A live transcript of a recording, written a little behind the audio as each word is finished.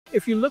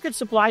if you look at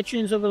supply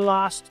chains over the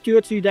last 2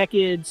 or 3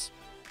 decades,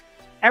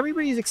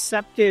 everybody's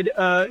accepted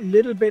a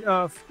little bit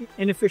of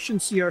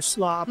inefficiency or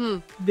slop.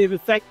 They've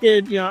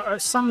affected,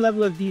 some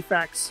level of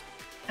defects.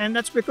 And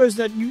that's because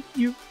that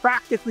you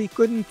practically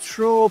couldn't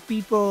throw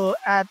people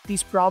at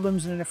these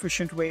problems in an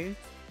efficient way.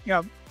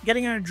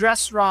 Getting an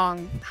address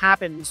wrong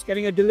happens.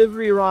 Getting a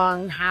delivery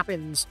wrong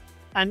happens.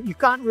 And you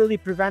can't really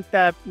prevent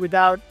that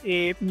without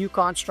a new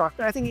construct.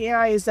 I think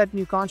AI is that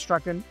new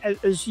construct. And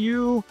as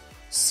you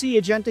see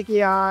agentic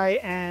AI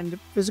and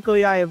physical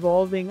AI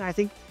evolving, I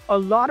think a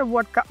lot of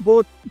what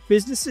both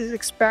businesses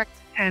expect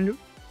and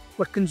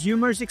what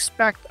consumers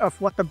expect of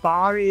what the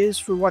bar is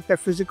for what their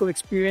physical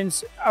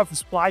experience of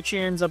supply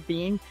chains are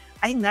being,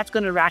 I think that's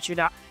going to ratchet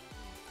up.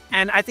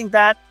 And I think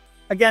that,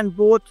 again,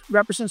 both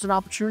represents an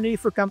opportunity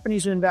for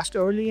companies to invest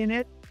early in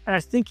it and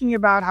are thinking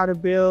about how to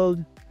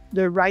build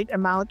the right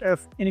amount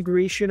of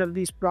integration of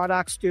these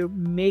products to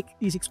make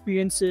these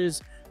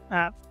experiences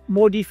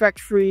more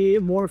defect-free,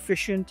 more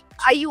efficient.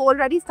 Are you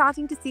already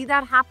starting to see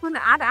that happen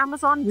at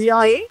Amazon today? We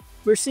are.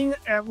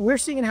 We're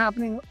seeing it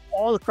happening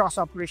all across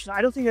operations.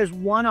 I don't think there's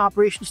one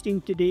operations team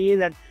today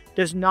that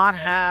does not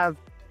have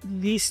at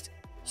least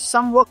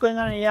some work going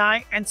on in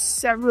AI and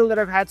several that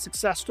have had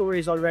success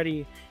stories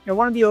already.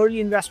 One of the early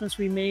investments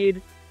we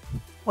made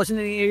was in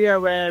an area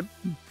where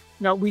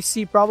we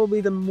see probably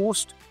the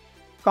most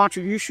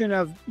contribution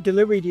of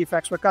delivery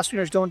defects, where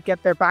customers don't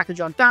get their package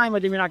on time or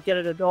they may not get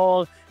it at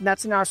all. And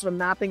that's in our sort of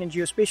mapping and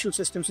geospatial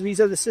systems. So these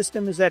are the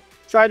systems that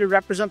try to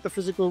represent the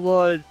physical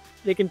world.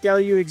 They can tell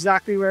you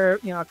exactly where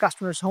a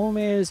customer's home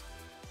is,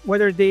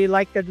 whether they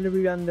like their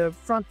delivery on the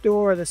front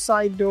door or the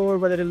side door,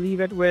 whether to leave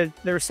it with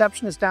the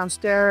receptionist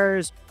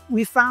downstairs.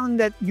 We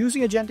found that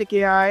using agentic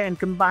AI and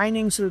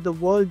combining sort of the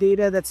world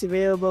data that's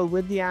available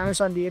with the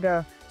Amazon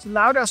data, it's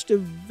allowed us to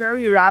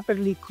very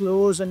rapidly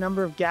close a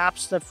number of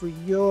gaps that for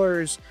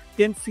years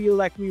didn't feel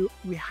like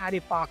we had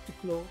a path to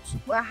close.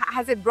 Well,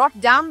 has it brought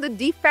down the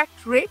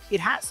defect rate? It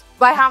has.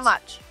 By how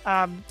much?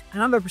 I don't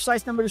have a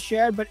precise number to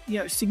share, but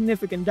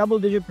significant,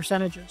 double-digit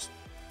percentages.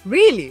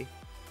 Really?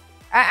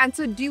 And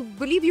so do you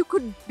believe you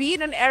could be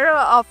in an era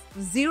of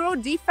zero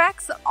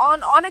defects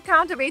on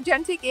account of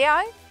agentic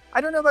AI?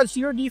 I don't know about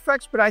zero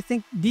defects, but I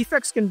think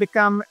defects can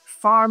become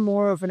far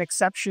more of an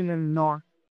exception than a norm.